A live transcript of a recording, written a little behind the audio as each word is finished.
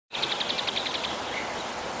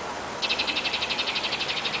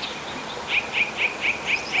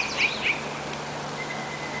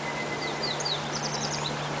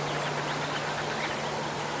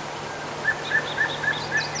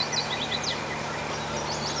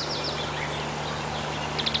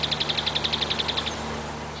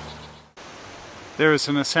There is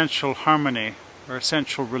an essential harmony or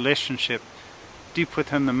essential relationship deep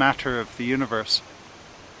within the matter of the universe.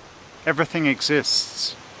 Everything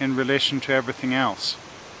exists in relation to everything else.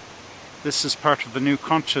 This is part of the new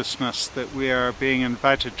consciousness that we are being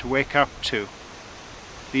invited to wake up to,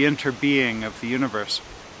 the interbeing of the universe.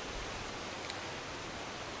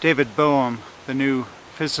 David Bohm, the new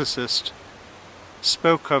physicist,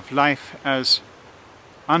 spoke of life as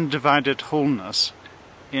undivided wholeness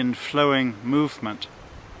in flowing movement.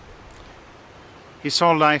 He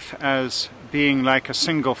saw life as being like a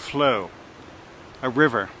single flow, a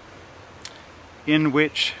river, in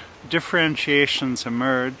which differentiations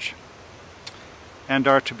emerge and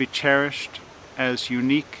are to be cherished as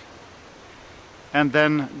unique, and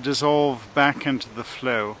then dissolve back into the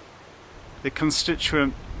flow, the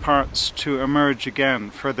constituent parts to emerge again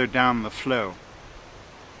further down the flow.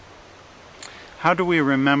 How do we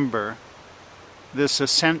remember this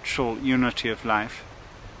essential unity of life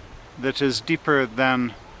that is deeper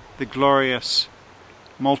than the glorious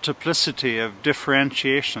multiplicity of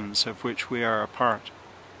differentiations of which we are a part?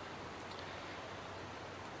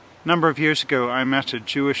 A number of years ago I met a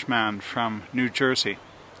Jewish man from New Jersey,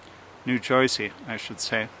 I should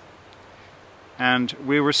say, and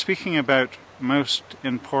we were speaking about most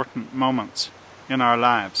important moments in our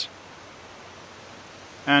lives.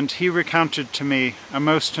 And he recounted to me a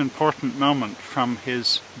most important moment from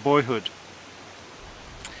his boyhood.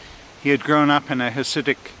 He had grown up in a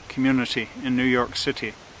Hasidic community in New York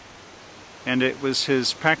City, and it was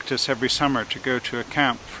his practice every summer to go to a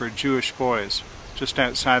camp for Jewish boys just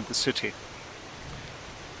outside the city.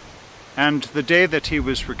 And the day that he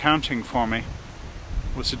was recounting for me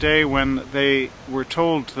was a day when they were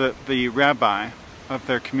told that the rabbi of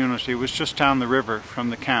their community was just down the river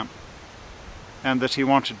from the camp, and that he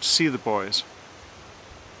wanted to see the boys.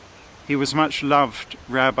 He was a much loved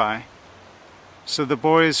rabbi, so the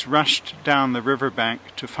boys rushed down the riverbank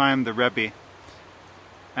to find the Rebbe,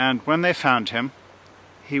 and when they found him,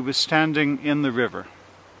 he was standing in the river,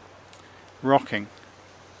 rocking,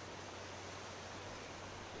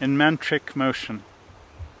 in mantric motion,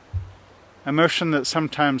 a motion that's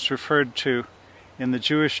sometimes referred to in the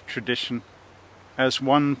Jewish tradition as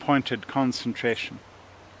one-pointed concentration,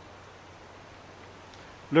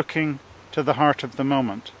 looking to the heart of the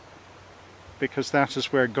moment, because that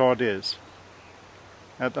is where God is,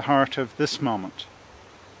 at the heart of this moment,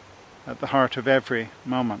 at the heart of every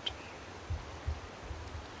moment.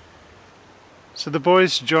 So the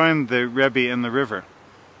boys joined the Rebbe in the river,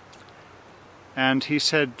 and he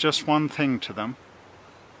said just one thing to them.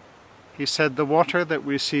 He said, the water that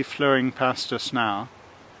we see flowing past us now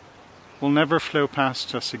will never flow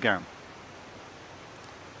past us again.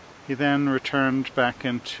 He then returned back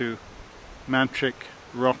into mantric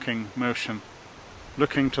rocking motion,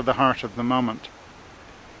 looking to the heart of the moment.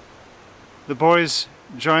 The boys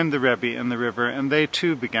joined the Rebbe in the river, and they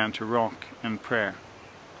too began to rock in prayer.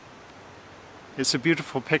 It's a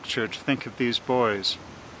beautiful picture to think of these boys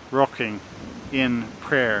rocking in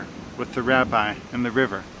prayer with the rabbi in the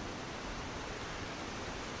river.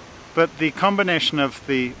 But the combination of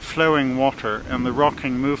the flowing water and the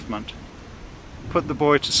rocking movement put the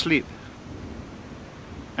boy to sleep.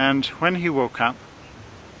 And when he woke up,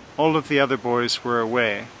 all of the other boys were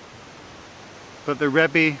away, but the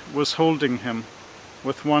Rebbe was holding him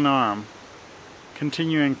with one arm,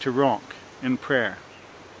 continuing to rock in prayer.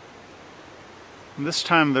 And this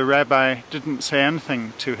time the rabbi didn't say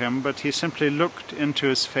anything to him, but he simply looked into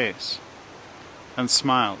his face and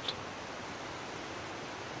smiled.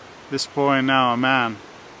 This boy, now a man,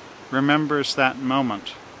 remembers that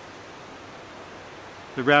moment.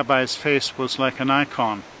 The rabbi's face was like an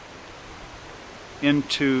icon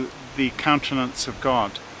into the countenance of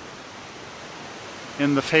God.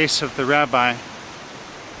 In the face of the rabbi,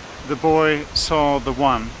 the boy saw the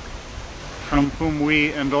one from whom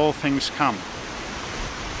we and all things come.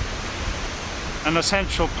 An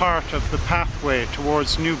essential part of the pathway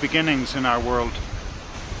towards new beginnings in our world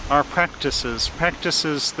are practices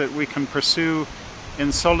that we can pursue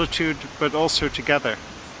in solitude but also together.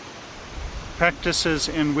 Practices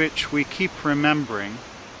in which we keep remembering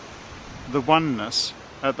the oneness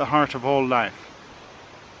at the heart of all life.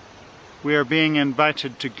 We are being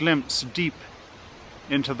invited to glimpse deep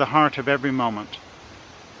into the heart of every moment.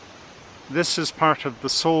 This is part of the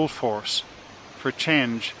soul force for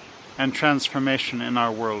change and transformation in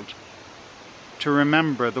our world, to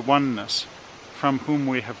remember the oneness from whom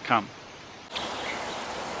we have come.